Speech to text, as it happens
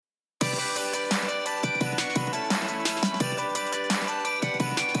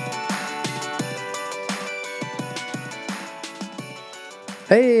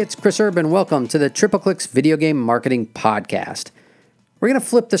Hey, it's Chris Urban. Welcome to the TripleClicks Video Game Marketing Podcast. We're going to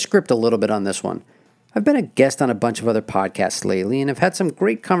flip the script a little bit on this one. I've been a guest on a bunch of other podcasts lately and have had some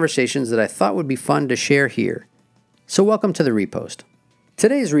great conversations that I thought would be fun to share here. So welcome to the repost.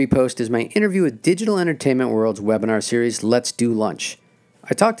 Today's repost is my interview with Digital Entertainment World's webinar series, Let's Do Lunch.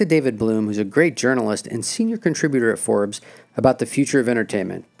 I talked to David Bloom, who's a great journalist and senior contributor at Forbes, about the future of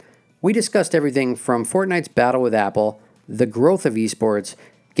entertainment. We discussed everything from Fortnite's battle with Apple, the growth of esports,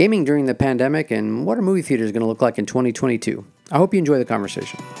 gaming during the pandemic, and what our movie theater is going to look like in 2022. I hope you enjoy the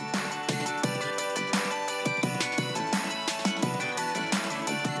conversation.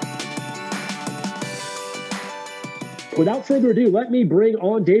 Without further ado, let me bring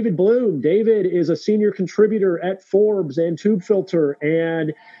on David Bloom. David is a senior contributor at Forbes and TubeFilter,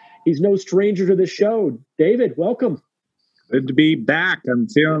 and he's no stranger to the show. David, welcome. Good to be back. I'm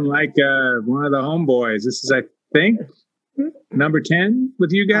feeling like one of the homeboys. This is, I think, number 10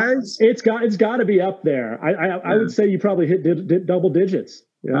 with you guys. It's got to be up there. I would say you probably hit double digits.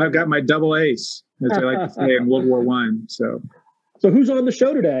 Yeah. I've got my double ace, as I like to say in World War I. So who's on the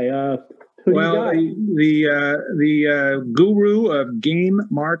show today? The guru of game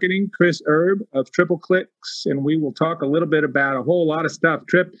marketing, Chris Erb of TripleClicks, and we will talk a little bit about a whole lot of stuff.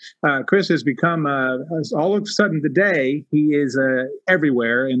 Chris has become, all of a sudden today, he is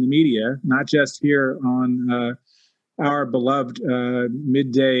everywhere in the media, not just here on our beloved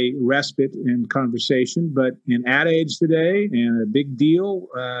midday respite and conversation, but in Ad Age today, and a big deal.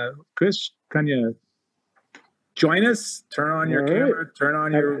 Chris, can you join us? Turn on your camera, turn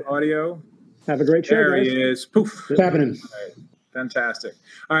on your audio. Have a great show, There guys. he is. Poof. What's happening? All right. Fantastic.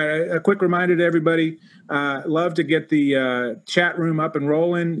 All right. A quick reminder to everybody. Love to get the chat room up and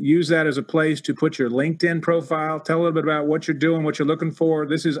rolling. Use that as a place to put your LinkedIn profile. Tell a little bit about what you're doing, what you're looking for.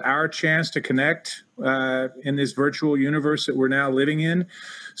 This is our chance to connect in this virtual universe that we're now living in.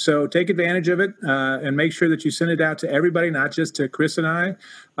 So take advantage of it and make sure that you send it out to everybody, not just to Chris and I,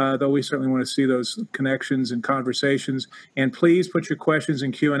 though we certainly want to see those connections and conversations. And please put your questions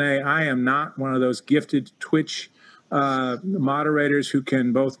in Q&A. I am not one of those gifted Twitch moderators who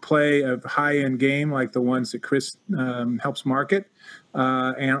can both play a high-end game like the ones that Chris helps market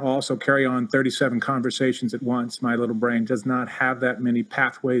and also carry on 37 conversations at once. My little brain does not have that many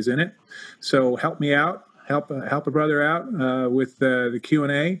pathways in it. So help me out. Help a brother out with the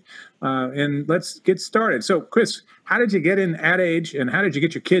Q&A, and let's get started. So, Chris, how did you get in Ad Age, and how did you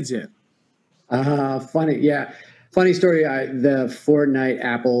get your kids in? Funny story. The Fortnite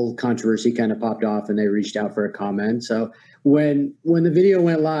Apple controversy kind of popped off, and they reached out for a comment. So when the video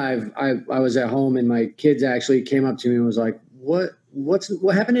went live, I was at home, and my kids actually came up to me and was like, "What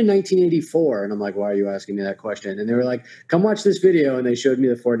happened in 1984?" And I'm like, "Why are you asking me that question?" And they were like, "Come watch this video," and they showed me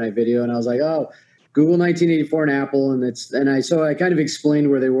the Fortnite video, and I was like, "Oh, Google 1984 and Apple," so I kind of explained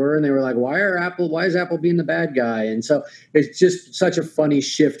where they were, and they were like, why is Apple being the bad guy? And so it's just such a funny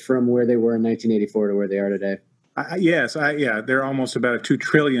shift from where they were in 1984 to where they are today. They're almost about a $2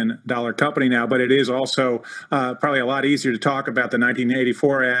 trillion company now, but it is also probably a lot easier to talk about the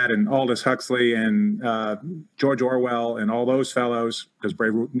 1984 ad and Aldous Huxley and George Orwell and all those fellows, because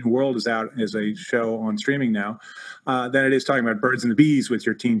Brave New World is out as a show on streaming now, than it is talking about birds and the bees with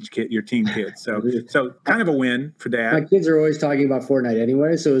your teen kids. So kind of a win for dad. My kids are always talking about Fortnite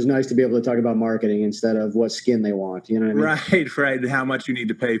anyway, so it was nice to be able to talk about marketing instead of what skin they want. You know what I mean? Right. And how much you need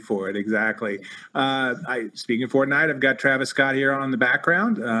to pay for it. Exactly. Speaking of Fortnite, I've got Travis Scott here on the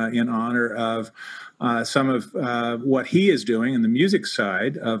background in honor of some of what he is doing in the music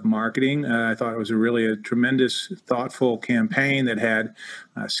side of marketing. I thought it was a tremendous, thoughtful campaign that had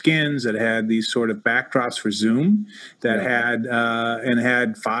skins, that had these sort of backdrops for Zoom, that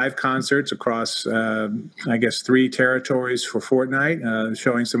had 5 concerts across, 3 territories for Fortnite,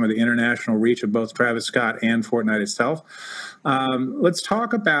 showing some of the international reach of both Travis Scott and Fortnite itself. Let's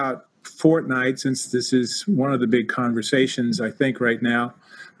talk about Fortnite, since this is one of the big conversations, I think, right now.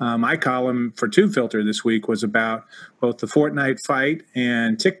 My column for TubeFilter this week was about both the Fortnite fight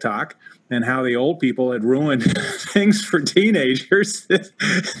and TikTok, and how the old people had ruined things for teenagers.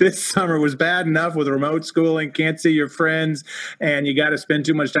 This summer was bad enough with remote schooling, can't see your friends, and you got to spend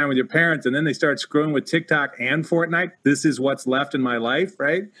too much time with your parents. And then they start screwing with TikTok and Fortnite. This is what's left in my life,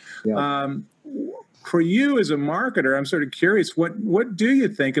 right? Yeah. For you as a marketer, I'm sort of curious, what do you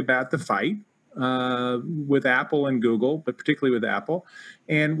think about the fight with Apple and Google, but particularly with Apple,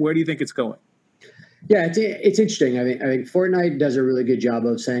 and where do you think it's going? Yeah, it's interesting. I think Fortnite does a really good job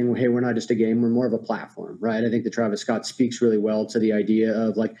of saying, hey, we're not just a game, we're more of a platform, right? I think that Travis Scott speaks really well to the idea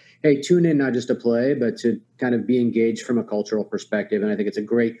of like, hey, tune in not just to play, but to kind of be engaged from a cultural perspective. And I think it's a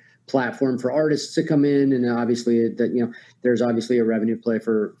great platform for artists to come in, and obviously that there's obviously a revenue play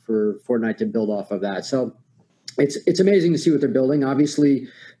for Fortnite to build off of that. So it's amazing to see what they're building. Obviously,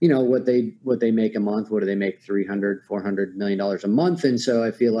 what they make a month. What do they make? $300-400 million a month. And so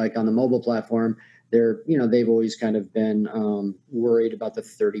I feel like on the mobile platform, they've always kind of been worried about the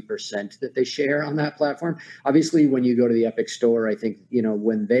 30% that they share on that platform. Obviously, when you go to the Epic Store, I think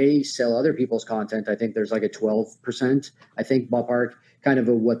when they sell other people's content, I think there's like a 12%, I think, ballpark kind of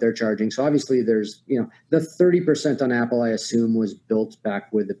what they're charging. So obviously there's, the 30% on Apple, I assume, was built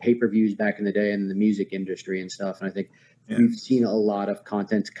back with the pay-per-views back in the day and the music industry and stuff. And I think we've seen a lot of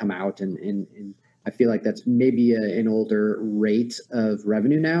content come out, and I feel like that's maybe an older rate of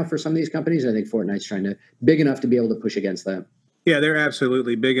revenue now for some of these companies. I think Fortnite's big enough to be able to push against that. Yeah, they're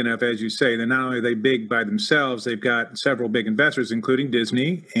absolutely big enough, as you say. They're not only are they big by themselves, they've got several big investors, including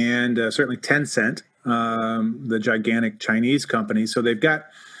Disney and certainly Tencent, the gigantic Chinese company. So they've got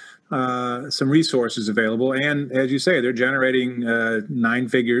some resources available. And as you say, they're generating 9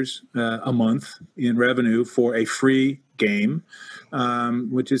 figures a month in revenue for a free game,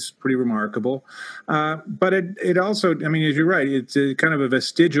 which is pretty remarkable. But it also, I mean, as you're right, it's a kind of a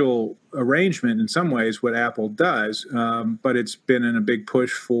vestigial arrangement in some ways, what Apple does, but it's been in a big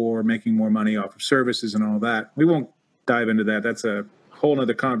push for making more money off of services and all that. We won't dive into that. That's a whole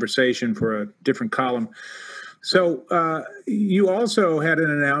nother conversation for a different column. So you also had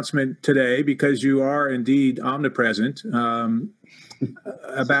an announcement today, because you are indeed omnipresent,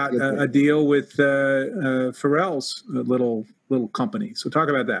 about a deal with Pharrell's little company. So talk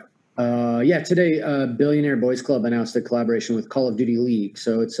about that. Today, Billionaire Boys Club announced a collaboration with Call of Duty League.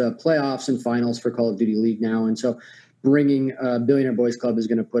 So it's playoffs and finals for Call of Duty League now. And so bringing Billionaire Boys Club is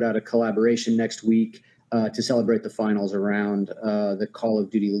going to put out a collaboration next week to celebrate the finals around the Call of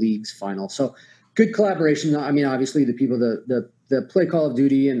Duty League's final. So good collaboration. I mean, obviously, the people that play Call of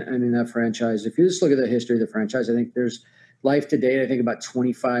Duty and in that franchise, if you just look at the history of the franchise, I think there's life to date. I think about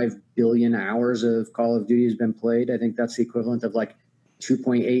 25 billion hours of Call of Duty has been played. I think that's the equivalent of like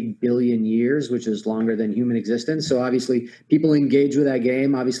 2.8 billion years, which is longer than human existence. So obviously, people engage with that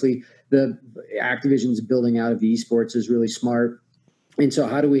game. Obviously, the Activision's building out of the esports is really smart. And so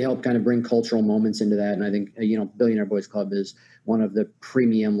how do we help kind of bring cultural moments into that? And I think, Billionaire Boys Club is one of the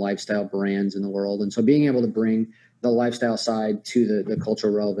premium lifestyle brands in the world. And so being able to bring the lifestyle side to the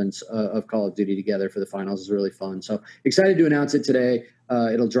cultural relevance of Call of Duty together for the finals is really fun. So excited to announce it today.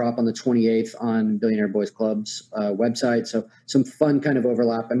 It'll drop on the 28th on Billionaire Boys Club's website. So some fun kind of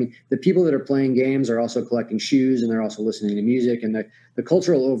overlap. I mean, the people that are playing games are also collecting shoes, and they're also listening to music. And the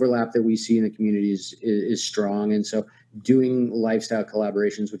cultural overlap that we see in the community is strong. And so doing lifestyle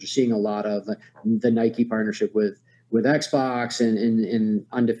collaborations, which you're seeing a lot of, the Nike partnership with Xbox, and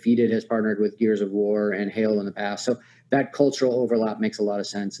Undefeated has partnered with Gears of War and Halo in the past. So that cultural overlap makes a lot of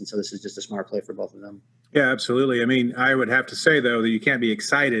sense. And so this is just a smart play for both of them. Yeah, absolutely. I mean, I would have to say, though, that you can't be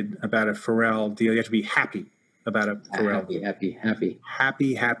excited about a Pharrell deal. You have to be happy about a Pharrell deal. Happy.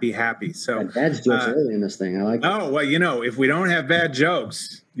 So dad's jokes early in this thing. I like. Oh, well, if we don't have bad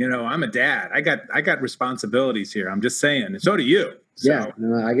jokes, I'm a dad. I got responsibilities here. I'm just saying. And so do you. So,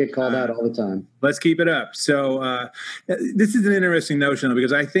 I get called out all the time. Let's keep it up. So this is an interesting notion, though,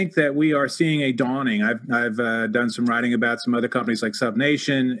 because I think that we are seeing a dawning. I've done some writing about some other companies like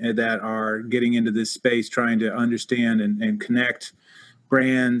SubNation that are getting into this space, trying to understand and connect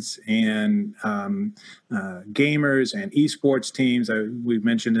brands and gamers and esports teams. We've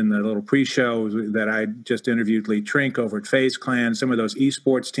mentioned in the little pre-show that I just interviewed Lee Trink over at FaZe Clan. Some of those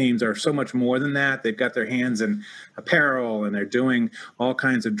esports teams are so much more than that. They've got their hands in apparel, and they're doing all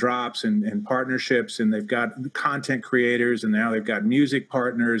kinds of drops and partnerships, and they've got content creators, and now they've got music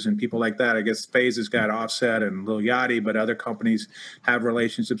partners and people like that. I guess FaZe has got Offset and Lil Yachty, but other companies have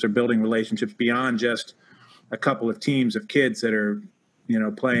relationships or building relationships beyond just a couple of teams of kids that are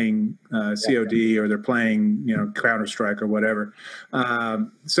playing COD, or they're playing, Counter-Strike or whatever.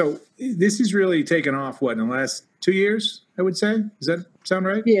 So this has really taken off, in the last 2 years, I would say? Does that sound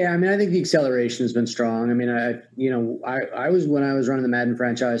right? Yeah, I mean, I think the acceleration has been strong. I mean, I was, when I was running the Madden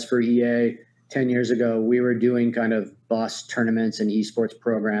franchise for EA 10 years ago, we were doing kind of bus tournaments and esports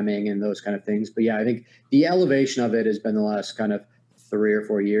programming and those kind of things. But yeah, I think the elevation of it has been the last kind of 3 or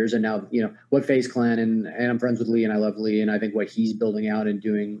 4 years. And now, what FaZe Clan, and I'm friends with Lee, and I love Lee, and I think what he's building out and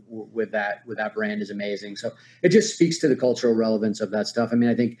doing with that brand is amazing. So it just speaks to the cultural relevance of that stuff. I mean,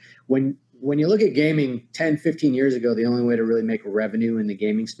 I think when you look at gaming 10, 15 years ago, the only way to really make revenue in the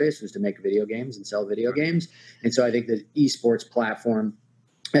gaming space was to make video games and sell video games. And so I think the esports platform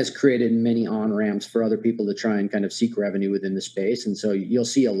has created many on-ramps for other people to try and kind of seek revenue within the space. And so you'll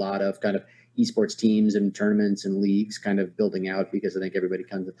see a lot of kind of esports teams and tournaments and leagues kind of building out, because I think everybody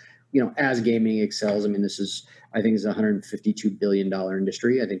kind of, as gaming excels, I mean, I think it's a $152 billion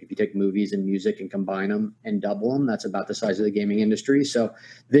industry. I think if you take movies and music and combine them and double them, that's about the size of the gaming industry. So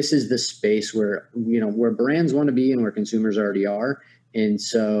this is the space where, where brands want to be and where consumers already are. And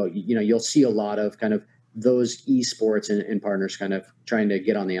so, you'll see a lot of kind of those esports and partners kind of trying to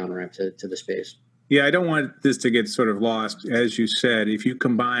get on the on-ramp to the space. Yeah, I don't want this to get sort of lost. As you said, if you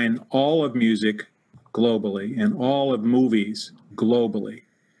combine all of music globally and all of movies globally,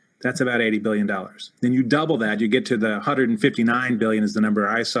 that's about $80 billion. Then you double that, you get to the 159 billion is the number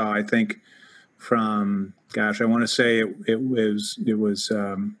I saw, I think, from, I want to say it was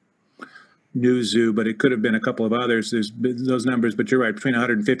Newzoo, but it could have been a couple of others. There's those numbers, but you're right, between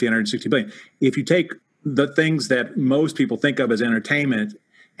 150 and 160 billion. If you take the things that most people think of as entertainment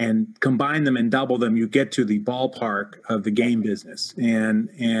and combine them and double them, you get to the ballpark of the game business.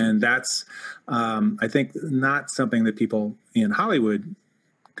 And that's, I think, not something that people in Hollywood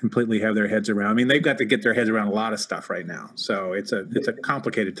completely have their heads around. I mean, they've got to get their heads around a lot of stuff right now. So it's a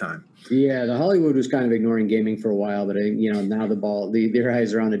complicated time. Yeah, the Hollywood was kind of ignoring gaming for a while, but now their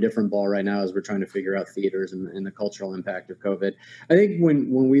eyes are on a different ball right now as we're trying to figure out theaters and the cultural impact of COVID. I think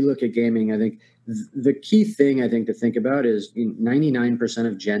when we look at gaming, I think the key thing I think to think about is 99%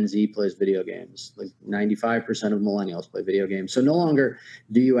 of Gen Z plays video games. Like 95% of millennials play video games. So no longer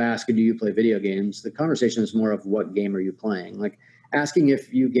do you ask, do you play video games? The conversation is more of what game are you playing? Like asking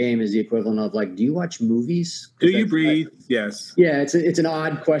if you game is the equivalent of like, do you watch movies? Do you breathe? Yes. Yeah, it's an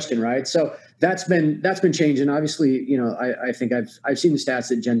odd question, right? So that's been changing. Obviously, I think I've seen the stats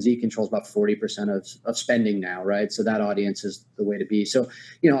that Gen Z controls about 40% of spending now, right? So that audience is the way to be. So,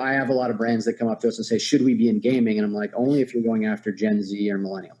 I have a lot of brands that come up to us and say, should we be in gaming? And I'm like, only if you're going after Gen Z or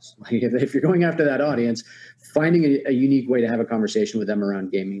millennials. Like if you're going after that audience, finding a unique way to have a conversation with them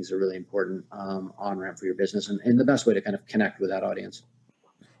around gaming is a really important on-ramp for your business and the best way to kind of connect with that audience.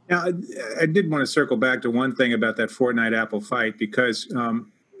 Now, I did want to circle back to one thing about that Fortnite Apple fight, because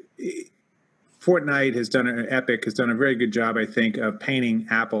Fortnite Epic has done a very good job, I think, of painting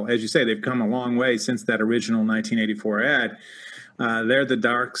Apple. As you say, they've come a long way since that original 1984 ad. They're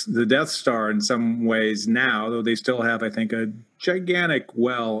the Death Star in some ways now, though they still have, I think, a gigantic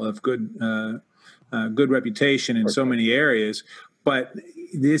well of good reputation in so many areas. But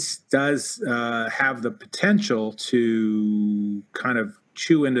this does have the potential to kind of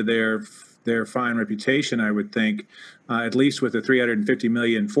chew into their fine reputation, I would think, at least with the 350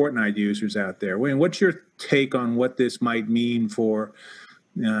 million Fortnite users out there. Wayne, what's your take on what this might mean for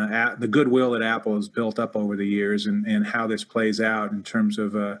the goodwill that Apple has built up over the years, and how this plays out in terms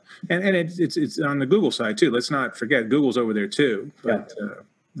of and it's on the Google side too. Let's not forget Google's over there too. But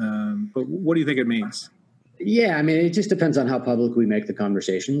what do you think it means? Yeah, I mean, it just depends on how public we make the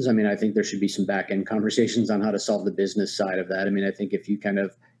conversations. I mean, I think there should be some back-end conversations on how to solve the business side of that. I mean, I think if you kind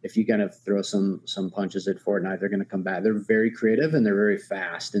of throw some punches at Fortnite, they're going to come back. They're very creative and they're very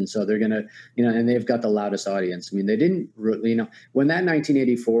fast, and so they're going to, and they've got the loudest audience. I mean, they didn't really, when that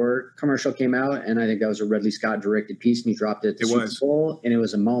 1984 commercial came out, and I think that was a Ridley Scott directed piece, and he dropped it at the Super Bowl, and it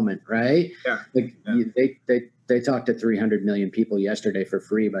was a moment, right? Yeah. Like they talked to 300 million people yesterday for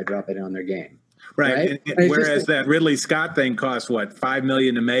free by dropping it on their game. Right. And whereas that Ridley Scott thing cost, what, $5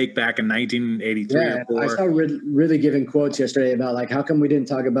 million to make back in 1983 or 4? I saw Ridley giving quotes yesterday about, like, how come we didn't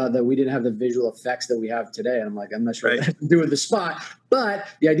talk about that we didn't have the visual effects that we have today? And I'm like, I'm not sure what that has to do with the spot. But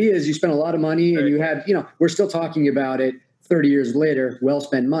the idea is you spent a lot of money and you had, we're still talking about it 30 years later, well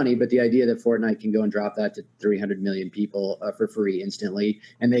spent money, but the idea that Fortnite can go and drop that to 300 million people for free instantly,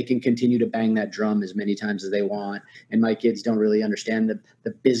 and they can continue to bang that drum as many times as they want. And my kids don't really understand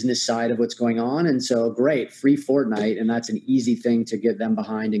the business side of what's going on. And so great, free Fortnite. And that's an easy thing to get them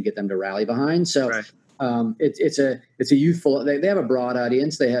behind and get them to rally behind. So it's a youthful, they have a broad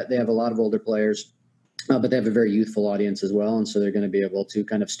audience. They have a lot of older players. But they have a very youthful audience as well. And so they're going to be able to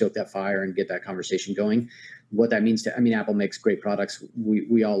kind of stoke that fire and get that conversation going. What that means Apple makes great products.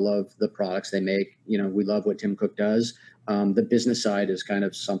 We all love the products they make. We love what Tim Cook does. The business side is kind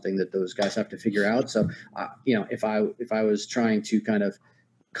of something that those guys have to figure out. So, if I was trying to kind of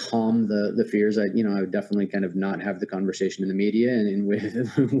calm the fears, I would definitely kind of not have the conversation in the media and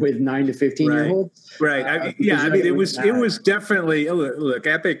with 9 to 15-year-olds. Right. It was definitely, look,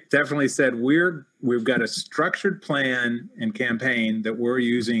 Epic definitely said we've got a structured plan and campaign that we're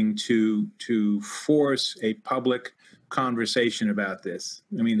using to force a public conversation about this.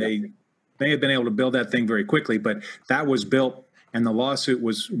 I mean, they may have been able to build that thing very quickly, but that was built And the lawsuit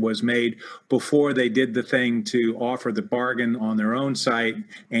was made before they did the thing to offer the bargain on their own site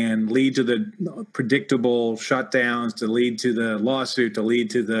and lead to the predictable shutdowns, to lead to the lawsuit, to lead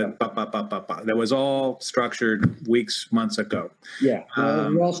to the That was all structured months ago. Yeah,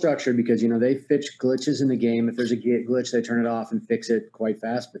 well structured because they fix glitches in the game. If there's a glitch, they turn it off and fix it quite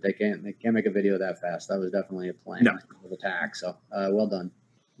fast. But they can't make a video that fast. That was definitely a plan of attack. So well done.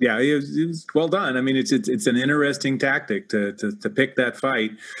 Yeah, it was well done. I mean, it's an interesting tactic to pick that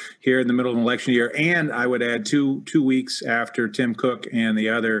fight here in the middle of an election year, and I would add two weeks after Tim Cook and the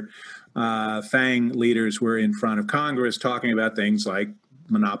other FANG leaders were in front of Congress talking about things like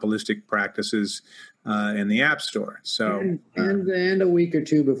monopolistic practices in the App Store. So and a week or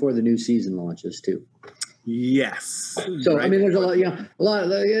two before the new season launches too. Yes. So right. I mean, there's a lot.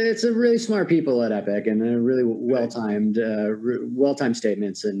 It's a really smart people at Epic, and they're really well-timed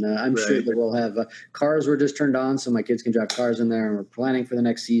statements. And I'm sure that we'll have cars were just turned on, so my kids can drive cars in there, and we're planning for the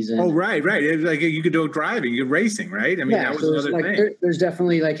next season. Oh, right. It's like you could do driving, you could racing, right? I mean, that was another thing. There's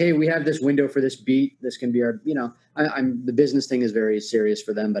definitely hey, we have this window for this beat. This can be our, I'm the business thing is very serious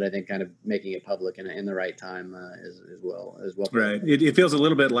for them, but I think kind of making it public in the right time as well. Right. It feels a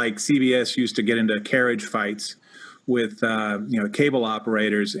little bit like CBS used to get into carriage fights with cable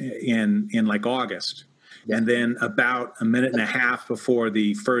operators in like August. Yeah. And then about a minute and a half before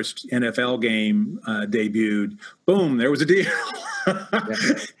the first NFL game debuted, boom, there was a deal.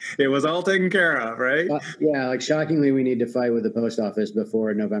 It was all taken care of, right? Shockingly, we need to fight with the post office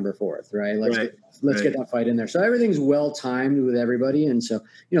before November 4th, right? Let's get that fight in there. So everything's well timed with everybody, and so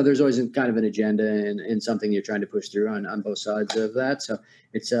there's always kind of an agenda and something you're trying to push through on both sides of that. So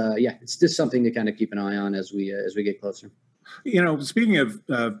it's it's just something to kind of keep an eye on as we get closer. Speaking of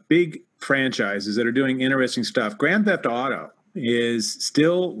big franchises that are doing interesting stuff, Grand Theft Auto is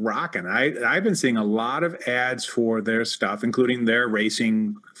still rocking. I've been seeing a lot of ads for their stuff, including their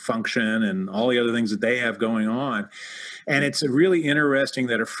racing function and all the other things that they have going on. And it's really interesting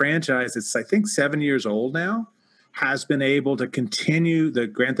that a franchise that's, I think, 7 years old now has been able to continue, the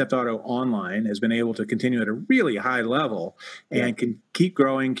Grand Theft Auto Online has been able to continue at a really high level and can keep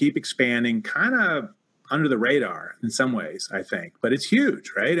growing, keep expanding, kind of under the radar in some ways, I think, but it's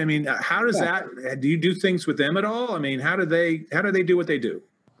huge, right? I mean, how does that? Do you do things with them at all? I mean, how do they do what they do?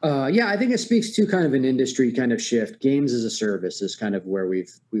 I think it speaks to kind of an industry kind of shift. Games as a service is kind of where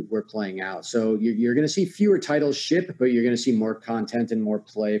we're playing out. So you're going to see fewer titles ship, but you're going to see more content and more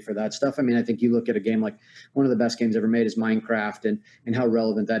play for that stuff. I mean, I think you look at a game like one of the best games ever made is Minecraft, and how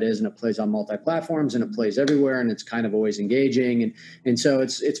relevant that is, and it plays on multi-platforms and it plays everywhere, and it's kind of always engaging. And so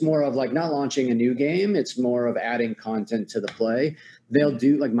it's more of like not launching a new game. It's more of adding content to the play. They'll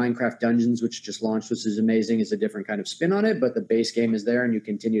do like Minecraft Dungeons, which just launched, which is amazing. It's a different kind of spin on it, but the base game is there and you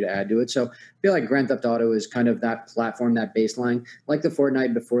continue to add to it. So I feel like Grand Theft Auto is kind of that platform, that baseline, like the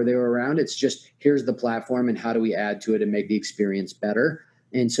Fortnite before they were around. It's just, here's the platform and how do we add to it and make the experience better?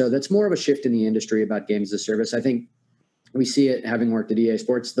 And so that's more of a shift in the industry about games as a service. I think we see it having worked at EA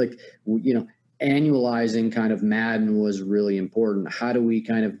Sports, annualizing kind of Madden was really important. How do we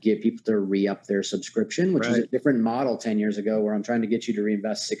kind of get people to re-up their subscription, which is a different model 10 years ago where I'm trying to get you to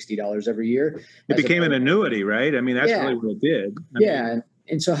reinvest $60 every year. It became an annuity, right? I mean, that's really what it did.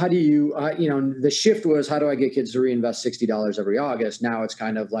 And so how do you, the shift was, how do I get kids to reinvest $60 every August? Now it's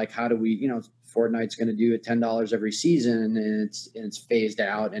kind of like, how do we, Fortnite's going to do it $10 every season, and it's phased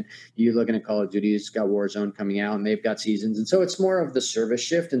out. And you're looking at Call of Duty, it's got Warzone coming out, and they've got seasons. And so it's more of the service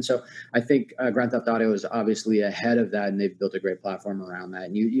shift. And so I think Grand Theft Auto is obviously ahead of that, and they've built a great platform around that.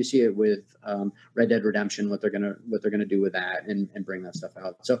 And you see it with Red Dead Redemption, what they're gonna do with that and bring that stuff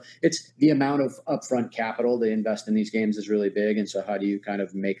out. So it's the amount of upfront capital they invest in these games is really big. And so how do you kind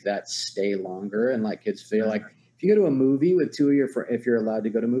of make that stay longer and let kids feel like, if you go to a movie with two of your friends, if you're allowed to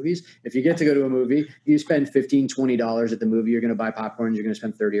go to movies, if you get to go to a movie, you spend $15, $20 at the movie, you're going to buy popcorn, you're going to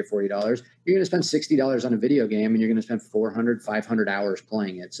spend $30 or $40. You're going to spend $60 on a video game, and you're going to spend 400, 500 hours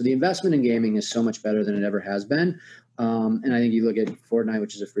playing it. So the investment in gaming is so much better than it ever has been. And I think you look at Fortnite,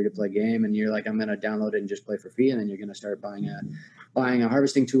 which is a free-to-play game, and you're like, I'm going to download it and just play for free, and then you're going to start buying a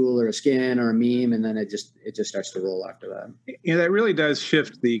harvesting tool or a skin or a meme, and then it just starts to roll after that. Yeah, that really does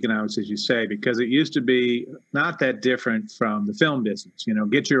shift the economics, as you say, because it used to be not that different from the film business.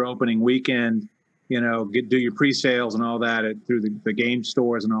 Get your opening weekend, do your pre-sales and all that through the game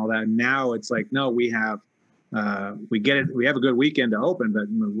stores and all that. And now it's like, no, we have a good weekend to open, but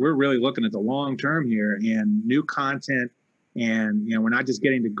we're really looking at the long term here and new content. And, we're not just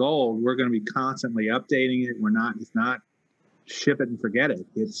getting to gold. We're going to be constantly updating it. It's not ship it and forget it.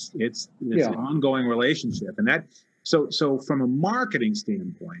 It's an ongoing relationship. And that, so from a marketing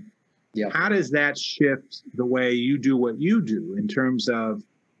standpoint, Yeah. How does that shift the way you do what you do in terms of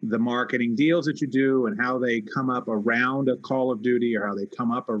the marketing deals that you do and how they come up around a Call of Duty or how they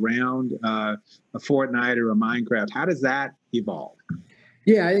come up around a Fortnite or a Minecraft? How does that evolve?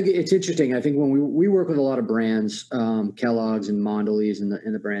 Yeah, I think it's interesting. I think when we work with a lot of brands, Kellogg's and Mondelez and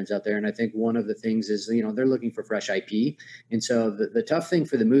the brands out there, and I think one of the things is, they're looking for fresh IP. And so the tough thing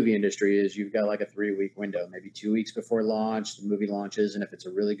for the movie industry is you've got like a 3-week window, maybe 2 weeks before launch, the movie launches. And if it's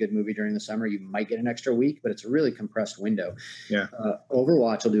a really good movie during the summer, you might get an extra week, but it's a really compressed window. Yeah.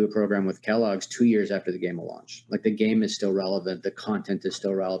 Overwatch will do a program with Kellogg's 2 years after the game will launch. Like the game is still relevant. The content is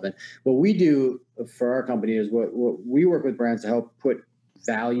still relevant. What we do for our company is what we work with brands to help put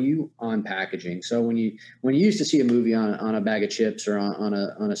value on packaging. So when you used to see a movie on a bag of chips or on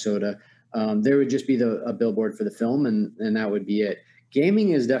a soda, there would just be a billboard for the film, and that would be it. Gaming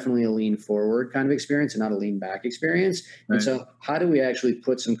is definitely a lean forward kind of experience and not a lean back experience. Right. And so how do we actually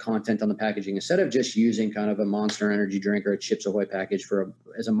put some content on the packaging instead of just using kind of a Monster energy drink or a Chips Ahoy package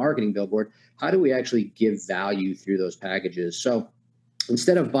as a marketing billboard? How do we actually give value through those packages? So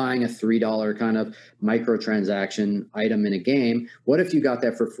instead of buying a $3 kind of microtransaction item in a game, what if you got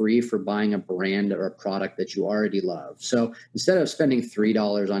that for free for buying a brand or a product that you already love? So instead of spending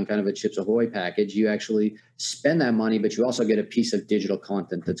 $3 on kind of a Chips Ahoy package, you actually spend that money, but you also get a piece of digital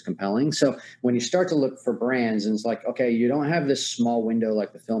content that's compelling. So when you start to look for brands, and it's like, okay, you don't have this small window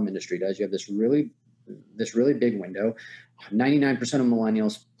like the film industry does. You have this really big window. 99% of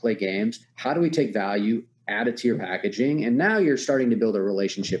millennials play games. How do we take value, add it to your packaging, and now you're starting to build a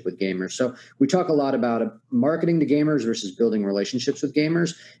relationship with gamers? So we talk a lot about marketing to gamers versus building relationships with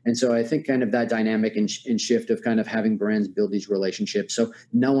gamers. And so I think kind of that dynamic and shift of kind of having brands build these relationships. So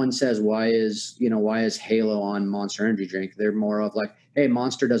no one says, why is Halo on Monster energy drink? They're more of like, hey,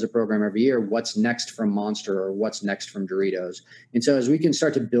 Monster does a program every year. What's next from Monster, or what's next from Doritos? And so as we can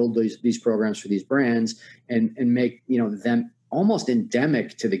start to build these programs for these brands and make, them almost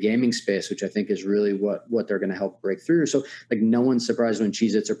endemic to the gaming space, which I think is really what they're going to help break through. So like no one's surprised when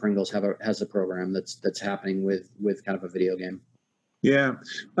Cheez-Its or Pringles has a program that's happening with kind of a video game. Yeah.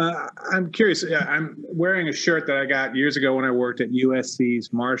 I'm curious. I'm wearing a shirt that I got years ago when I worked at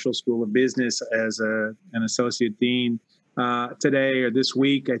USC's Marshall School of Business as an associate dean. Today or this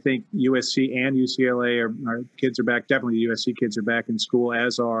week, I think USC and UCLA our kids are back. Definitely the USC kids are back in school,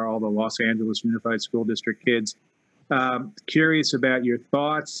 as are all the Los Angeles Unified School District kids. Curious about your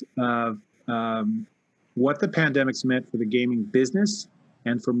thoughts of what the pandemic's meant for the gaming business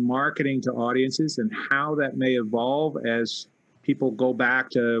and for marketing to audiences, and how that may evolve as people go back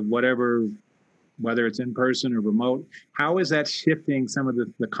to whether it's in person or remote. How is that shifting some of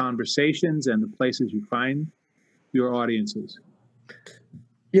the conversations and the places you find your audiences?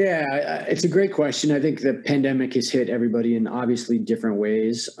 Yeah, it's a great question. I think the pandemic has hit everybody in obviously different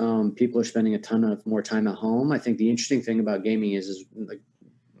ways. People are spending a ton of more time at home. I think the interesting thing about gaming is like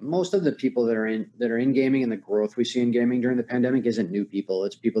most of the people that are in gaming and the growth we see in gaming during the pandemic isn't new people.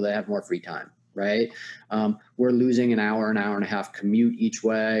 It's people that have more free time, right? We're losing an hour and a half commute each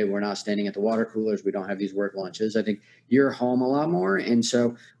way. We're not standing at the water coolers. We don't have these work lunches. I think you're home a lot more, and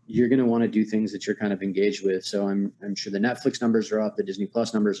so you're going to want to do things that you're kind of engaged with. So I'm sure the Netflix numbers are up, the Disney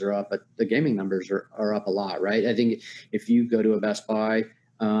Plus numbers are up, but the gaming numbers are up a lot, right? I think if you go to a Best Buy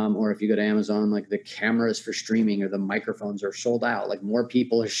or if you go to Amazon, like the cameras for streaming or the microphones are sold out. Like more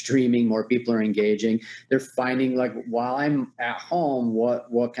people are streaming, more people are engaging. They're finding like, while I'm at home,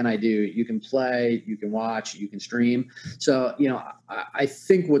 what can I do? You can play, you can watch, you can stream. So, I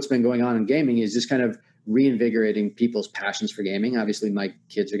think what's been going on in gaming is just kind of reinvigorating people's passions for gaming. Obviously, my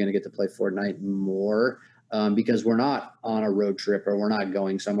kids are going to get to play Fortnite more because we're not on a road trip or we're not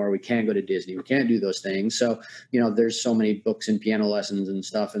going somewhere. We can't go to Disney. We can't do those things. So, there's so many books and piano lessons and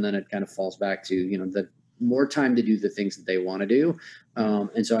stuff. And then it kind of falls back to, the more time to do the things that they want to do.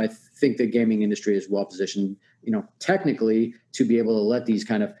 And so I think the gaming industry is well positioned, technically to be able to let these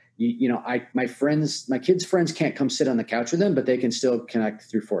kind of, my kids' friends can't come sit on the couch with them, but they can still connect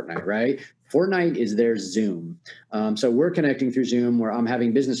through Fortnite, right? Fortnite is their Zoom. So we're connecting through Zoom where I'm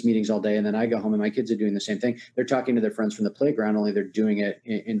having business meetings all day, and then I go home and my kids are doing the same thing. They're talking to their friends from the playground, only they're doing it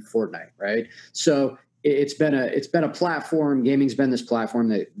in Fortnite, right? So it's been a platform. Gaming's been this platform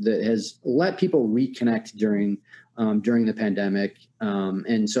that has let people reconnect during the pandemic.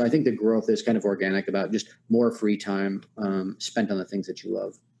 And so I think the growth is kind of organic about just more free time spent on the things that you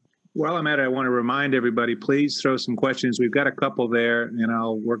love. While I'm at it, I want to remind everybody, please throw some questions. We've got a couple there, and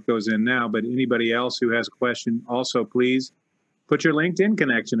I'll work those in now. But anybody else who has a question, also please put your LinkedIn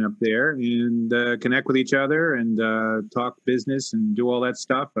connection up there and connect with each other and talk business and do all that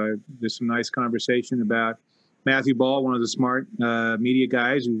stuff. There's some nice conversation about Matthew Ball, one of the smart media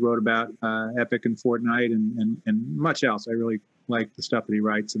guys who wrote about Epic and Fortnite and much else. I really like the stuff that he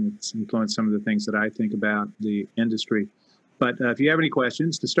writes, and it's influenced some of the things that I think about the industry. But if you have any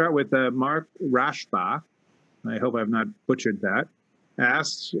questions, to start with, Mark Rashba, I hope I've not butchered that,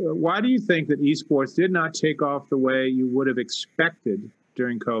 asks, why do you think that esports did not take off the way you would have expected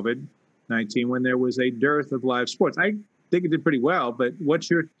during COVID-19 when there was a dearth of live sports? I think it did pretty well, but what's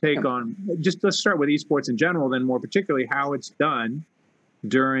your take on, just let's start with esports in general, then more particularly how it's done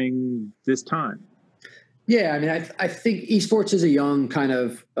during this time? Yeah, I mean, I think esports is a young kind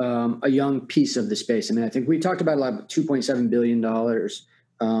of a young piece of the space. I mean, I think we talked about a lot of $2.7 billion or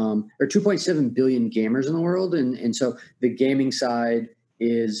 2.7 billion gamers in the world, and so the gaming side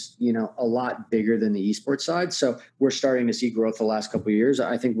is a lot bigger than the esports side. So we're starting to see growth the last couple of years.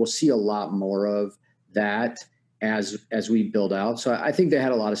 I think we'll see a lot more of that as we build out. So I think they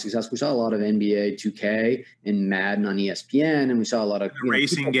had a lot of success. We saw a lot of NBA 2K and Madden on ESPN, and we saw a lot of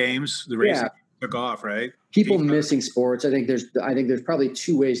racing games. The racing took off, right? People missing sports. I think there's probably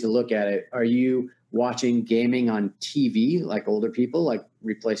two ways to look at it. Are you watching gaming on TV, like older people, like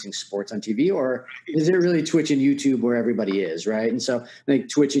replacing sports on TV, or is it really Twitch and YouTube where everybody is, right? And so I think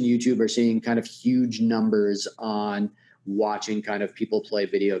Twitch and YouTube are seeing kind of huge numbers on watching kind of people play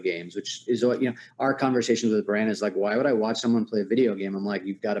video games, which is what, our conversations with the brand is like, why would I watch someone play a video game? I'm like,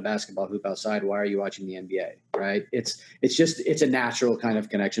 you've got a basketball hoop outside. Why are you watching the NBA? Right. It's a natural kind of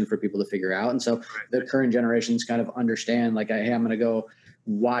connection for people to figure out. And so the current generations kind of understand like, hey, I'm going to go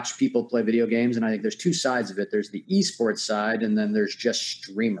watch people play video games. And I think there's two sides of it. There's the esports side, and then there's just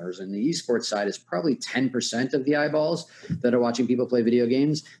streamers. And the esports side is probably 10% of the eyeballs that are watching people play video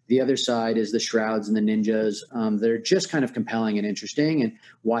games. The other side is the Shrouds and the Ninjas. They're just kind of compelling and interesting, and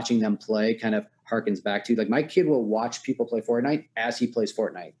watching them play kind of harkens back to like my kid will watch people play Fortnite as he plays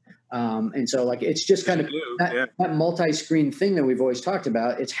Fortnite. And so like, it's just kind of that multi-screen thing that we've always talked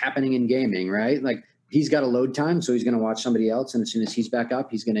about. It's happening in gaming, right? Like, he's got a load time, so he's going to watch somebody else. And as soon as he's back up,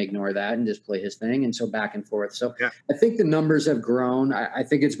 he's going to ignore that and just play his thing. And so back and forth. So I think the numbers have grown. I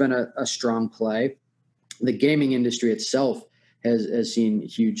think it's been a strong play. The gaming industry itself has seen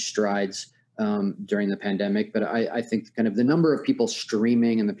huge strides during the pandemic. But I think kind of the number of people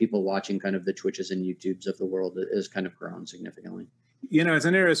streaming and the people watching kind of the Twitches and YouTubes of the world has kind of grown significantly. It's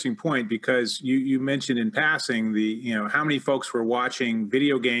an interesting point because you mentioned in passing how many folks were watching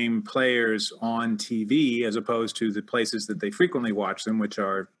video game players on TV as opposed to the places that they frequently watch them, which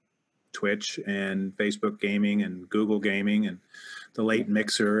are Twitch and Facebook gaming and Google gaming and the late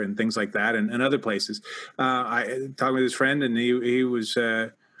Mixer and things like that and other places. I talked with his friend, and he was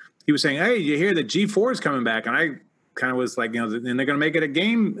saying, hey, you hear that G4 is coming back? And I kind of was like, and they're going to make it a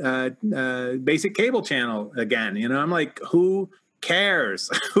game basic cable channel again. I'm like, who cares?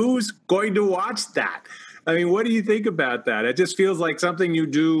 Who's going to watch that? I mean, what do you think about that? It just feels like something you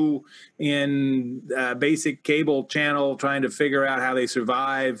do in basic cable channel, trying to figure out how they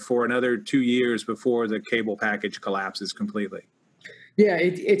survive for another 2 years before the cable package collapses completely. Yeah,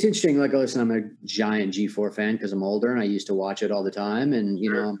 it's interesting. Like, listen, I'm a giant G4 fan because I'm older and I used to watch it all the time. And,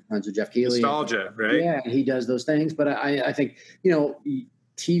 I'm friends with Jeff Keighley. Nostalgia, right? Yeah, he does those things. But I think,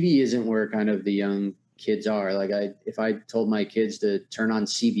 TV isn't where kind of the young kids are. Like, if I told my kids to turn on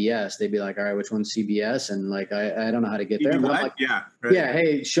CBS, they'd be like, all right, which one's CBS? And like, I don't know how to get there. But I'm like, yeah, right. Yeah,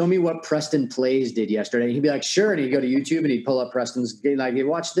 hey, show me what Preston Plays did yesterday. And he'd be like, sure. And he'd go to YouTube and he'd pull up Preston's game. Like, he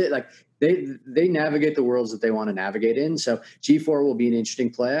watched it. Like, they navigate the worlds that they want to navigate in. So G4 will be an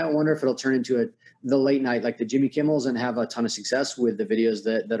interesting play. I wonder if it'll turn into the late night, like the Jimmy Kimmels, and have a ton of success with the videos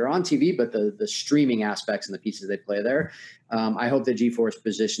that are on TV, but the streaming aspects and the pieces they play there. I hope that G4 is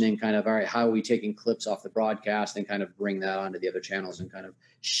positioning kind of, all right, how are we taking clips off the broadcast and kind of bring that onto the other channels and kind of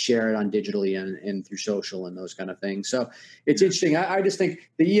share it on digitally and through social and those kind of things. So it's interesting. I just think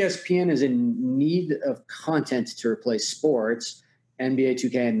the ESPN is in need of content to replace sports. NBA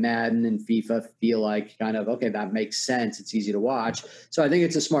 2K and Madden and FIFA feel like kind of, okay, that makes sense. It's easy to watch. So I think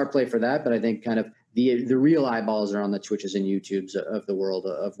it's a smart play for that. But I think kind of the real eyeballs are on the Twitches and YouTubes of the world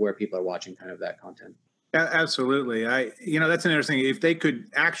of where people are watching kind of that content. Absolutely. That's an interesting. If they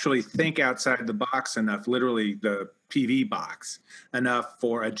could actually think outside the box enough, literally the TV box enough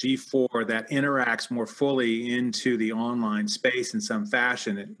for a G4 that interacts more fully into the online space in some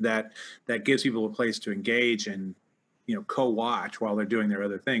fashion, that gives people a place to engage and co-watch while they're doing their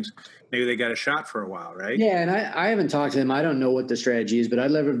other things. Maybe they got a shot for a while, right? Yeah, and I haven't talked to them. I don't know what the strategy is, but I'd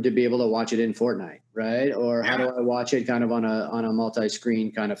love to be able to watch it in Fortnite, right? Or how do I watch it kind of on a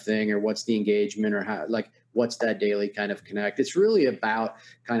multi-screen kind of thing, or what's the engagement, or how, like, what's that daily kind of connect. It's really about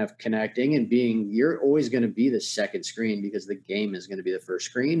kind of connecting and you're always going to be the second screen because the game is going to be the first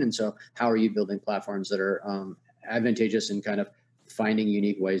screen. And so how are you building platforms that are advantageous and kind of finding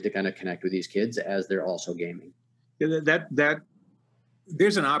unique ways to kind of connect with these kids as they're also gaming? That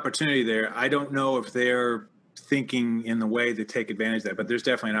there's an opportunity there. I don't know if they're thinking in the way to take advantage of that, but there's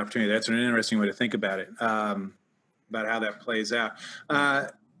definitely an opportunity. That's an interesting way to think about it, about how that plays out.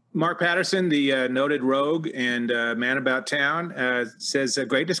 Mark Patterson, the noted rogue and man about town, says, a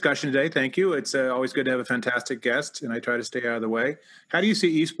great discussion today. Thank you. It's always good to have a fantastic guest, and I try to stay out of the way. How do you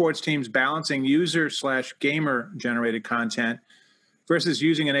see esports teams balancing user/gamer generated content versus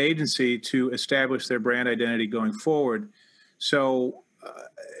using an agency to establish their brand identity going forward? So,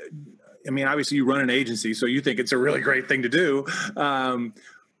 I mean, obviously you run an agency, so you think it's a really great thing to do.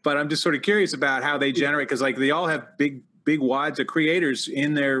 But I'm just sort of curious about how they generate, because like they all have big wads of creators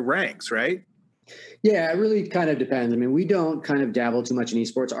in their ranks, right? Yeah, it really kind of depends. I mean, we don't kind of dabble too much in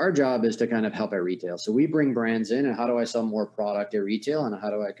esports. Our job is to kind of help at retail. So we bring brands in, and how do I sell more product at retail, and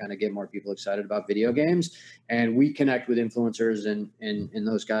how do I kind of get more people excited about video games? And we connect with influencers and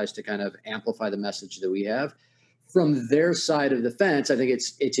those guys to kind of amplify the message that we have. From their side of the fence, I think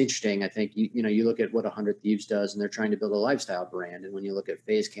it's interesting. I think you look at what 100 Thieves does, and they're trying to build a lifestyle brand. And when you look at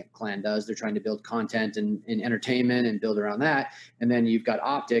FaZe Clan does, they're trying to build content and entertainment and build around that. And then you've got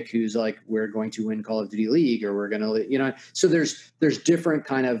Optic, who's like, we're going to win Call of Duty League, or we're going to, So there's different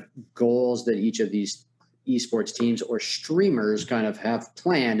kind of goals that each of these esports teams or streamers kind of have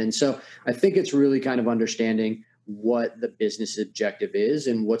planned. And so I think it's really kind of understanding what the business objective is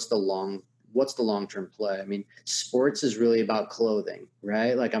and what's the long-term play. I mean, sports is really about clothing,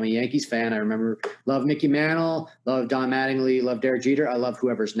 right? Like, I'm a Yankees fan. I love Mickey Mantle, love Don Mattingly, love Derek Jeter. I love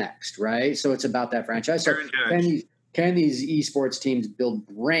whoever's next, right? So it's about that franchise. So can these esports teams build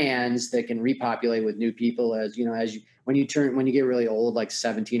brands that can repopulate with new people when you get really old, like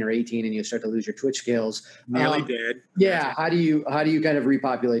 17 or 18, and you start to lose your Twitch skills? Nearly dead. Yeah. How do you kind of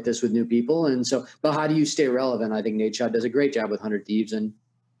repopulate this with new people? And so, but how do you stay relevant? I think Nadeshot does a great job with 100 Thieves and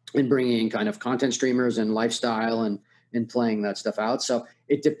bringing in kind of content streamers and lifestyle and playing that stuff out. So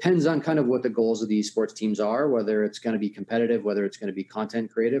it depends on kind of what the goals of the esports teams are, whether it's going to be competitive, whether it's going to be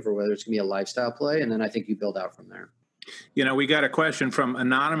content creative, or whether it's going to be a lifestyle play. And then I think you build out from there. We got a question from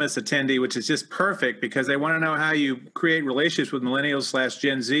anonymous attendee, which is just perfect because they want to know how you create relationships with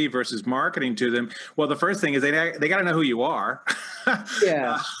millennials/Gen Z versus marketing to them. Well, the first thing is they got to know who you are.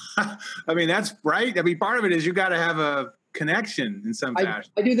 Yeah. I mean, that's right. I mean, part of it is you got to have a connection in some fashion.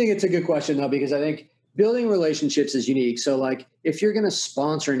 I do think it's a good question, though, because I think building relationships is unique. So like if you're going to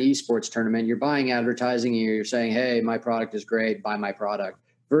sponsor an esports tournament, you're buying advertising and you're saying, hey, my product is great, buy my product,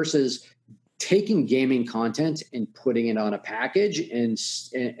 versus taking gaming content and putting it on a package and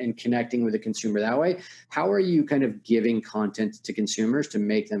connecting with the consumer that way. How are you kind of giving content to consumers to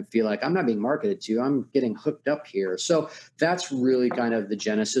make them feel like I'm not being marketed to, I'm getting hooked up here? So that's really kind of the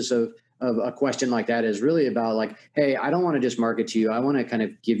genesis of a question like that, is really about like, hey, I don't want to just market to you. I want to kind of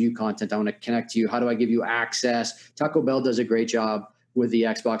give you content. I want to connect to you. How do I give you access? Taco Bell does a great job with the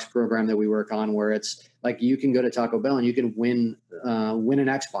Xbox program that we work on, where it's like you can go to Taco Bell and you can win an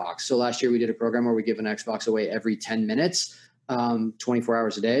Xbox. So last year we did a program where we give an Xbox away every 10 minutes, 24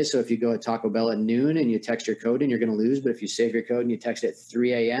 hours a day. So if you go to Taco Bell at noon and you text your code, and you're going to lose, but if you save your code and you text it at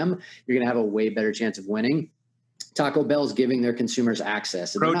 3 a.m., you're going to have a way better chance of winning. Taco Bell's giving their consumers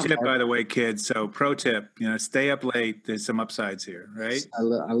access. Pro tip, by the way, kids. So pro tip, stay up late. There's some upsides here, right?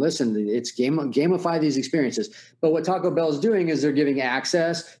 I listen. It's gamify these experiences. But what Taco Bell is doing is they're giving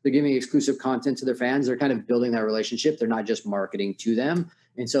access. They're giving exclusive content to their fans. They're kind of building that relationship. They're not just marketing to them.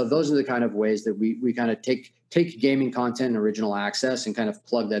 And so those are the kind of ways that we kind of take gaming content and original access and kind of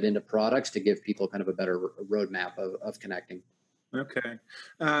plug that into products to give people kind of a better roadmap of connecting. Okay.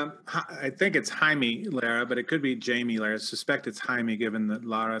 I think it's Jaime Lara, but it could be Jamie Lara. I suspect it's Jaime, given that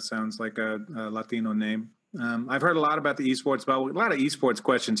Lara sounds like a Latino name. I've heard a lot about the esports, but a lot of esports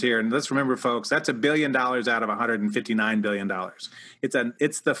questions here. And let's remember, folks, that's $1 billion out of $159 billion.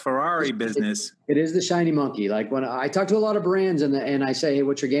 It's the Ferrari business. It is the shiny monkey. Like when I talk to a lot of brands and I say, hey,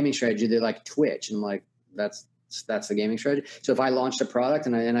 what's your gaming strategy? They're like Twitch. And I'm like, that's the gaming strategy. So if I launched a product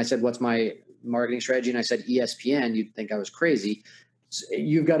and I said, what's my marketing strategy, and I said ESPN, you'd think I was crazy. So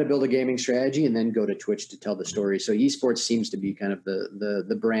you've got to build a gaming strategy and then go to Twitch to tell the story. So esports seems to be kind of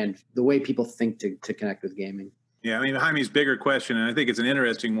the brand, the way people think to connect with gaming. Yeah, I mean, Jaime's bigger question, and I think it's an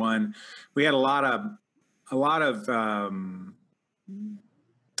interesting one. We had a lot of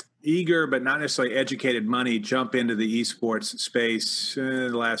eager but not necessarily educated money jump into the esports space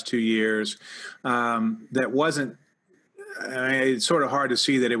in the last 2 years that wasn't it's sort of hard to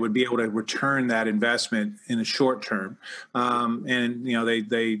see that it would be able to return that investment in the short term. And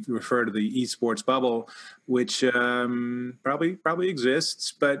they refer to the esports bubble, which probably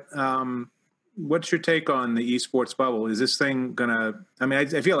exists. But what's your take on the esports bubble? Is this thing gonna? I mean,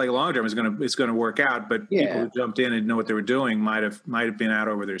 I feel like long term it's gonna work out, but people who jumped in and know what they were doing might have been out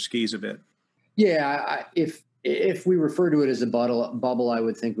over their skis a bit. Yeah, if we refer to it as a bubble, I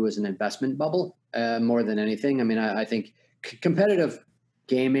would think it was an investment bubble more than anything. I mean, I think competitive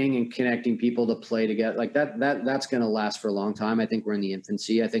gaming and connecting people to play together like that's going to last for a long time. I think we're in the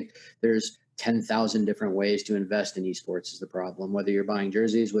infancy. I think there's 10,000 different ways to invest in esports is the problem, whether you're buying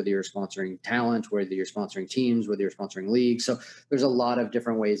jerseys, whether you're sponsoring talent, whether you're sponsoring teams, whether you're sponsoring leagues. So there's a lot of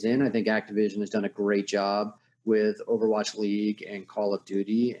different ways in. I think Activision has done a great job with Overwatch League and Call of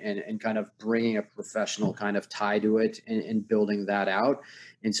Duty and kind of bringing a professional kind of tie to it and building that out.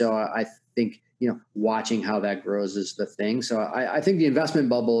 And so I think, watching how that grows is the thing. So I think the investment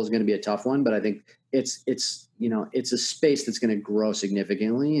bubble is going to be a tough one, but I think it's a space that's going to grow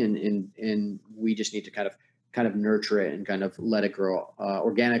significantly and we just need to kind of nurture it and kind of let it grow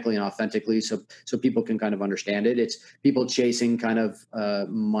organically and authentically so people can kind of understand it. It's people chasing kind of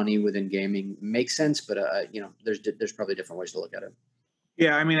money within gaming makes sense, but there's probably different ways to look at it.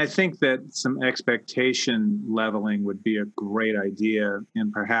 Yeah, I mean, I think that some expectation leveling would be a great idea,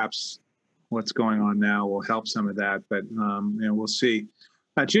 and perhaps what's going on now will help some of that, but we'll see.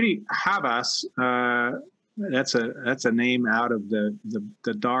 Judy Havas, that's a name out of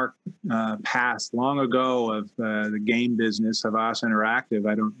the dark past long ago of the game business. Havas Interactive.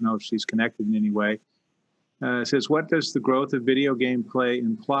 I don't know if she's connected in any way. Says, what does the growth of video game play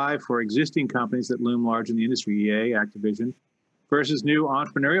imply for existing companies that loom large in the industry, EA, Activision, versus new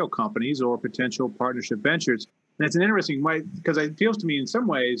entrepreneurial companies or potential partnership ventures? And it's an interesting way because it feels to me in some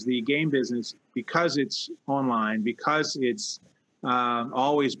ways the game business, because it's online, because it's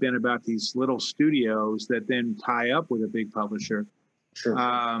always been about these little studios that then tie up with a big publisher. Sure.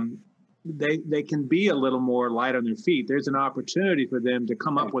 They can be a little more light on their feet. There's an opportunity for them to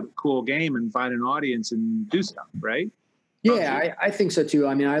come up with a cool game and find an audience and do stuff, right? Yeah, I think so too.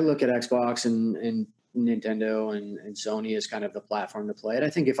 I mean, I look at Xbox and Nintendo and Sony as kind of the platform to play it. I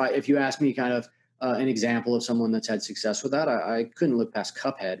think if you ask me kind of an example of someone that's had success with that, I couldn't look past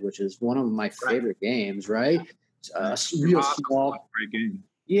Cuphead, which is one of my favorite games, right? It's a real small great game.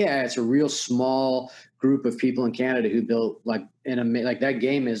 Yeah, it's a real small group of people in Canada who built like that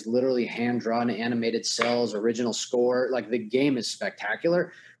game is literally hand drawn, animated cells, original score. Like the game is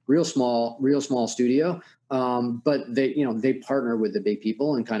spectacular. Real small studio. But they partner with the big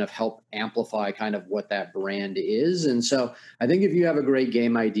people and kind of help amplify kind of what that brand is. And so I think if you have a great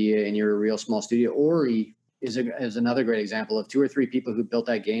game idea and you're a real small studio, Ori is another great example of 2 or 3 people who built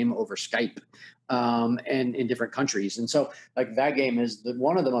that game over Skype and in different countries. And so like that game is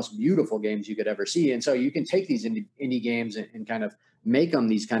one of the most beautiful games you could ever see. And so you can take these indie games and kind of make them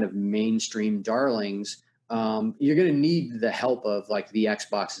these kind of mainstream darlings. You're going to need the help of like the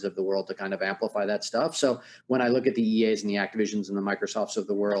Xboxes of the world to kind of amplify that stuff. So when I look at the EAs and the Activisions and the Microsofts of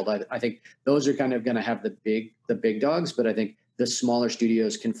the world, I think those are kind of going to have the big dogs, but I think the smaller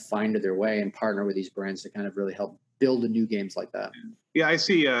studios can find their way and partner with these brands to kind of really help build new games like that. Yeah, I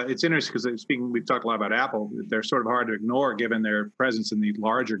see. It's interesting because we've talked a lot about Apple. They're sort of hard to ignore given their presence in the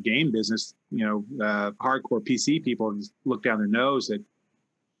larger game business. Hardcore PC people just look down their nose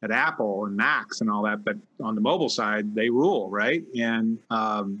at Apple and Macs and all that, but on the mobile side, they rule, right? And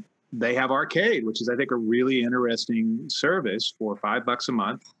they have Arcade, which is, I think, a really interesting service for $5 a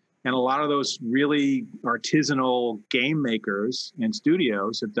month. And a lot of those really artisanal game makers and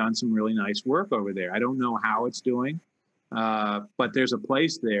studios have done some really nice work over there. I don't know how it's doing, but there's a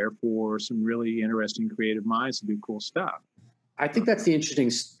place there for some really interesting creative minds to do cool stuff. I think that's the interesting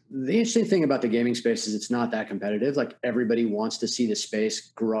thing about the gaming space is it's not that competitive. Like everybody wants to see the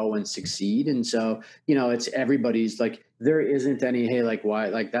space grow and succeed. And so, it's everybody's like, there isn't any, hey, like why,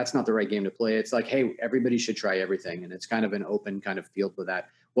 like that's not the right game to play. It's like, hey, everybody should try everything. And it's kind of an open kind of field with that.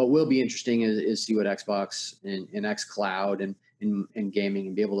 What will be interesting is see what Xbox and xCloud and gaming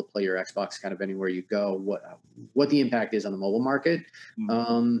and be able to play your Xbox kind of anywhere you go, what the impact is on the mobile market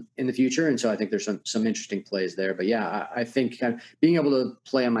in the future. And so I think there's some interesting plays there. But yeah, I think kind of being able to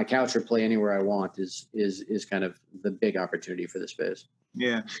play on my couch or play anywhere I want is kind of the big opportunity for the space.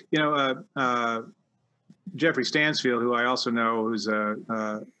 Yeah. Jeffrey Stansfield, who I also know, who's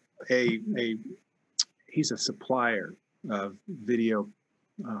he's a supplier of video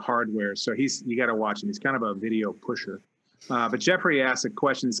hardware. So you got to watch him. He's kind of a video pusher. But Jeffrey asked a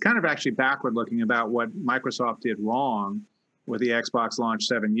question. It's kind of actually backward looking about what Microsoft did wrong with the Xbox launch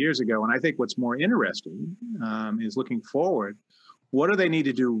 7 years ago. And I think what's more interesting is looking forward. What do they need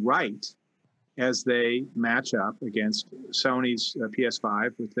to do right as they match up against Sony's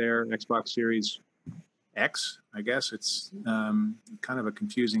PS5 with their Xbox Series X? I guess it's kind of a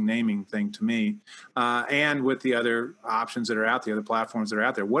confusing naming thing to me. And with the other options that are out there, the platforms that are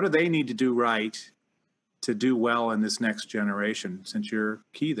out there, what do they need to do right to do well in this next generation, since you're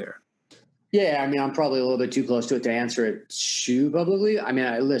key there? Yeah, I mean, I'm probably a little bit too close to it to answer it too publicly. I mean,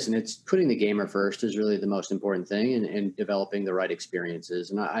 listen, it's putting the gamer first is really the most important thing, and developing the right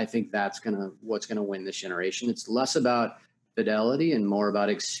experiences. And I think that's what's gonna win this generation. It's less about fidelity and more about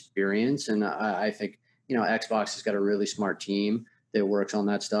experience. And I think, Xbox has got a really smart team that works on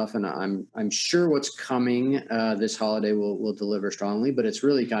that stuff, and I'm sure what's coming this holiday will deliver strongly. But it's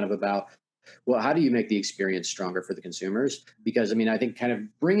really kind of about, well, how do you make the experience stronger for the consumers? Because I think kind of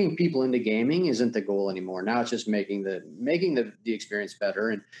bringing people into gaming isn't the goal anymore. Now it's just making the experience better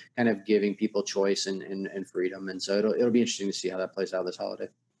and kind of giving people choice and freedom. And so it'll be interesting to see how that plays out this holiday.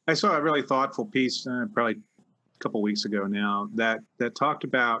 I saw a really thoughtful piece probably a couple of weeks ago now that talked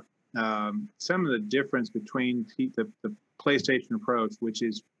about some of the difference between the PlayStation approach, which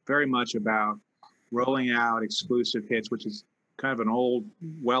is very much about rolling out exclusive hits, which is kind of an old,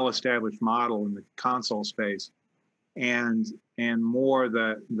 well-established model in the console space, and more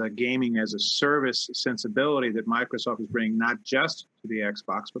the gaming as a service sensibility that Microsoft is bringing, not just to the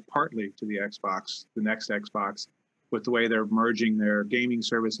Xbox, but partly to the Xbox, the next Xbox, with the way they're merging their gaming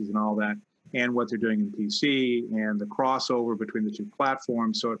services and all that, and what they're doing in PC and the crossover between the two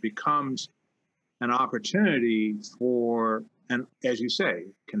platforms. So it becomes an opportunity for, and as you say,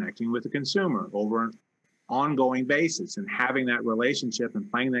 connecting with the consumer over an ongoing basis and having that relationship and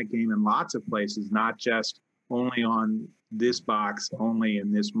playing that game in lots of places, not just only on this box, only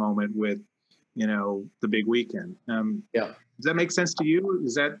in this moment with, the big weekend. Does that make sense to you?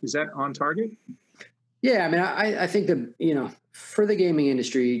 Is that on target? Yeah, I think that, for the gaming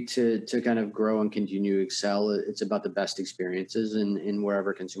industry to kind of grow and continue to excel, it's about the best experiences in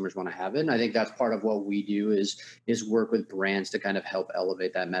wherever consumers want to have it. And I think that's part of what we do is work with brands to kind of help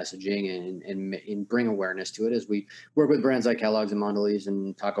elevate that messaging and bring awareness to it, as we work with brands like Kellogg's and Mondelez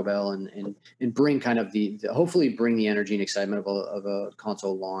and Taco Bell and bring kind of hopefully bring the energy and excitement of a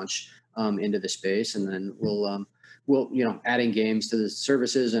console launch into the space. And then we'll adding games to the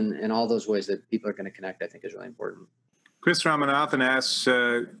services and all those ways that people are going to connect, I think, is really important. Chris Ramanathan asks,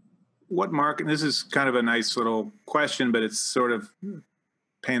 what market, this is kind of a nice little question, but it's sort of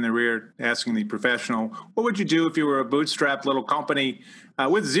pain in the rear asking the professional, what would you do if you were a bootstrapped little company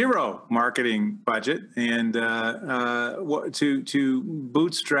with zero marketing budget and to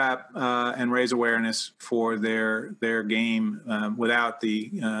bootstrap and raise awareness for their game without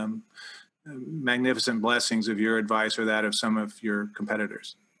the magnificent blessings of your advice or that of some of your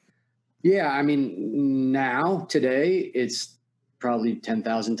competitors? Yeah, today, it's probably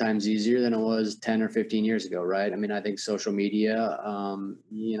 10,000 times easier than it was 10 or 15 years ago, right? I think social media,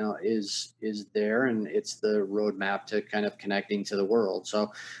 is there, and it's the roadmap to kind of connecting to the world.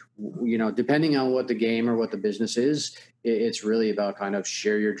 So, depending on what the game or what the business is, it's really about kind of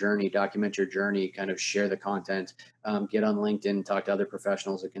share your journey, document your journey, kind of share the content, get on LinkedIn, talk to other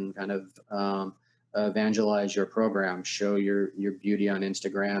professionals that can kind of evangelize your program, show your beauty on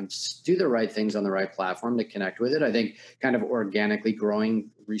Instagram, do the right things on the right platform to connect with it. I think kind of organically growing,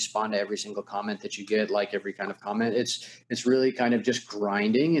 respond to every single comment that you get, like every kind of comment. It's really kind of just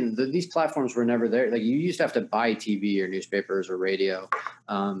grinding. And these platforms were never there. Like, you used to have to buy TV or newspapers or radio,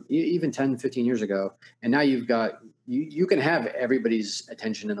 even 10, 15 years ago. And now you've got, you can have everybody's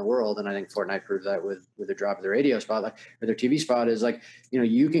attention in the world. And I think Fortnite proves that with the drop of their radio spot, or their TV spot, is like,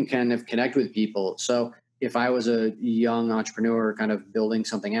 you can kind of connect with people. So if I was a young entrepreneur kind of building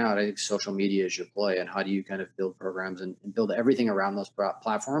something out, I think social media is your play. And how do you kind of build programs and build everything around those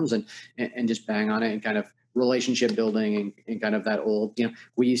platforms and just bang on it, and kind of relationship building and kind of that old,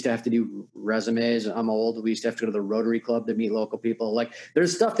 we used to have to do resumes. I'm old. We used to have to go to the Rotary Club to meet local people. Like,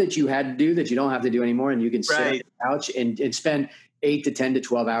 there's stuff that you had to do that you don't have to do anymore. And you can sit on the couch and spend 8 to 10 to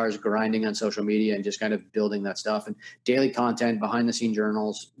 12 hours grinding on social media and just kind of building that stuff, and daily content, behind the scene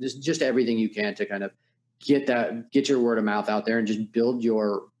journals, just everything you can to kind of get your word of mouth out there and just build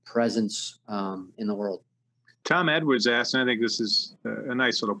your presence in the world. Tom Edwards asked, and I think this is a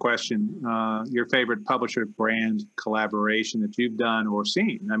nice little question, your favorite publisher brand collaboration that you've done or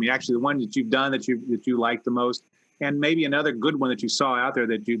seen. Actually the one that you've done that you like the most, and maybe another good one that you saw out there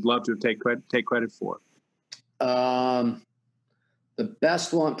that you'd love to take credit for. The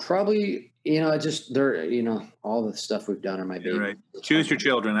best one, probably, just they're, all the stuff we've done are my baby. Right. Choose your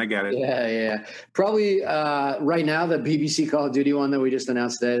children. I get it. Yeah. Probably right now, the BBC Call of Duty one that we just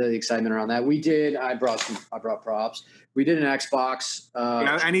announced today, the excitement around that. I brought props. We did an Xbox.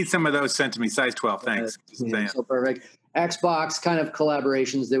 I need some of those sent to me. Size 12. Thanks. So perfect. Xbox kind of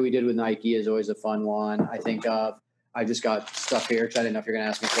collaborations that we did with Nike is always a fun one. I think I just got stuff here because I didn't know if you're going to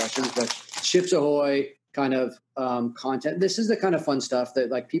ask me questions, but Ships Ahoy kind of content. This is the kind of fun stuff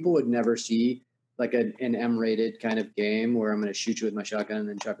that like people would never see, like an M-rated kind of game where I'm going to shoot you with my shotgun and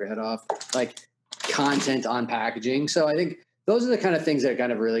then chop your head off, like content on packaging. So I think those are the kind of things that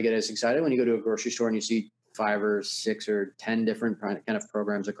kind of really get us excited when you go to a grocery store and you see 5 or 6 or 10 different kind of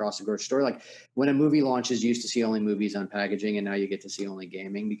programs across the grocery store. Like when a movie launches, you used to see only movies on packaging, and now you get to see only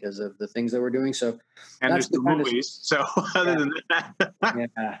gaming because of the things that we're doing. So and that's there's the movies. So other than that,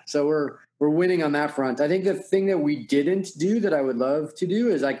 yeah. So we're winning on that front. I think the thing that we didn't do that I would love to do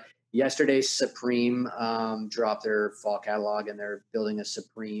is like yesterday, Supreme dropped their fall catalog, and they're building a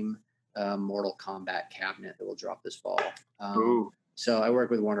Supreme Mortal Kombat cabinet that will drop this fall. So I work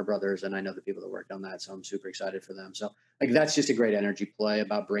with Warner Brothers, and I know the people that worked on that, so I'm super excited for them. So like that's just a great energy play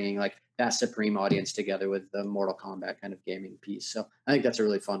about bringing like that Supreme audience together with the Mortal Kombat kind of gaming piece. So I think that's a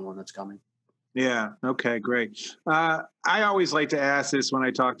really fun one that's coming. Yeah. Okay, great. I always like to ask this when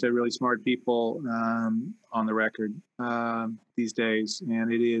I talk to really smart people on the record these days,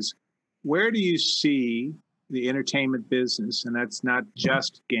 and it is, where do you see the entertainment business? And that's not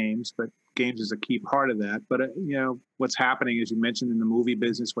just games, but games is a key part of that. But, what's happening, as you mentioned, in the movie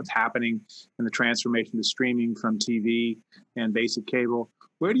business, what's happening in the transformation to streaming from TV and basic cable.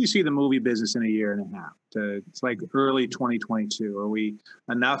 Where do you see the movie business in a year and a half? It's like early 2022. Are we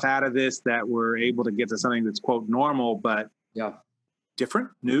enough out of this that we're able to get to something that's, quote, normal, but different,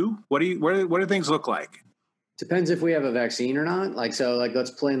 new? What do things look like? Depends if we have a vaccine or not.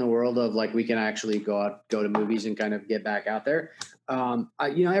 Let's play in the world of like we can actually go to movies and kind of get back out there.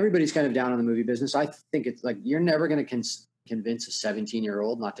 Everybody's kind of down on the movie business. I think it's like you're never going to convince a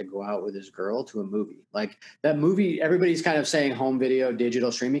 17-year-old not to go out with his girl to a movie. Like that movie, everybody's kind of saying home video,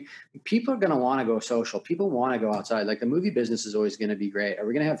 digital streaming. People are going to want to go social. People want to go outside. Like the movie business is always going to be great. Are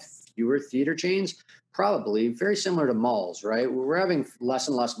we going to have fewer theater chains? Probably. Very similar to malls, right? We're having less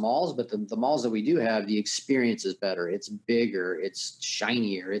and less malls, but the malls that we do have, the experience is better. It's bigger. It's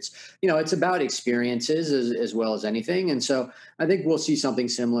shinier. It's about experiences as well as anything. And so I think we'll see something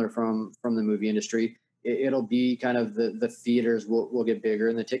similar from the movie industry. It'll be kind of the theaters will get bigger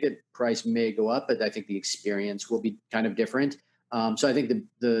and the ticket price may go up, but I think the experience will be kind of different. So I think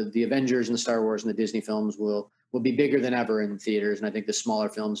the Avengers and the Star Wars and the Disney films will be bigger than ever in theaters. And I think the smaller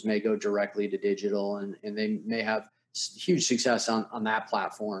films may go directly to digital and they may have huge success on that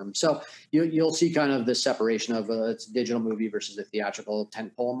platform. So you'll see kind of the separation of it's a digital movie versus a theatrical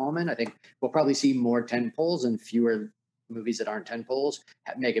tentpole moment. I think we'll probably see more tentpoles and fewer movies that aren't tentpoles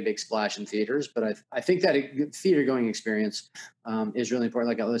make a big splash in theaters. But I think that a theater going experience is really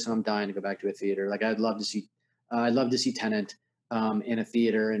important. Like, listen, I'm dying to go back to a theater. Like I'd love to see Tenet in a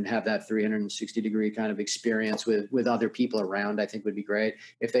theater and have that 360-degree kind of experience with other people around. I think would be great.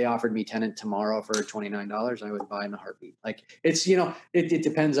 If they offered me Tenet tomorrow for $29, I would buy in a heartbeat. Like it's, it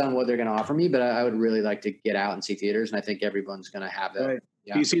depends on what they're going to offer me, but I would really like to get out and see theaters. And I think everyone's going to have that. Right.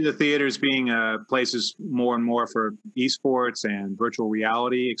 Yeah. Do you see the theaters being places more and more for esports and virtual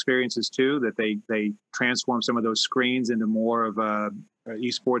reality experiences too, that they transform some of those screens into more of a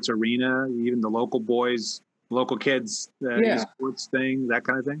esports arena, even the local kids, esports thing, that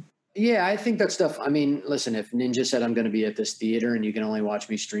kind of thing? Yeah, I think that stuff. I mean, listen, if Ninja said I'm going to be at this theater and you can only watch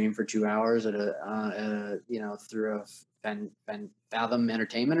me stream for 2 hours at through a Fathom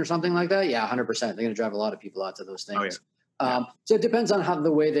Entertainment or something like that, 100%. They're going to drive a lot of people out to those things. Oh, yeah. So it depends on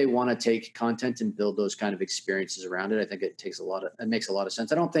the way they want to take content and build those kind of experiences around it. I think it makes a lot of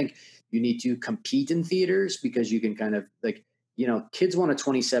sense. I don't think you need to compete in theaters because you can kind of kids want a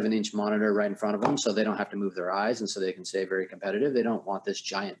 27-inch monitor right in front of them so they don't have to move their eyes and so they can stay very competitive. They don't want this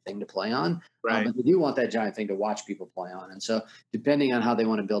giant thing to play on, right. But they do want that giant thing to watch people play on. And so depending on how they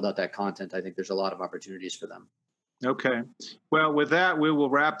want to build out that content, I think there's a lot of opportunities for them. Okay. Well, with that, we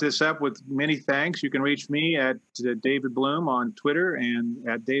will wrap this up with many thanks. You can reach me at David Bloom on Twitter and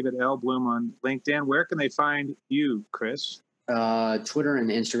at David L. Bloom on LinkedIn. Where can they find you, Chris? Twitter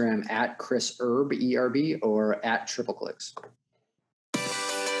and Instagram at Chris Erb, ERB, or at Triple Clicks.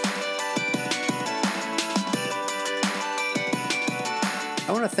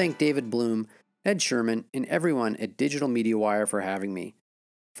 I want to thank David Bloom, Ed Sherman, and everyone at Digital Media Wire for having me.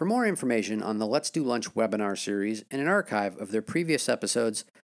 For more information on the Let's Do Lunch webinar series and an archive of their previous episodes,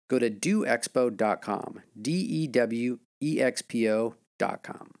 go to doexpo.com, DEW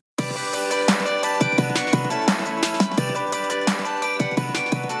expo.com.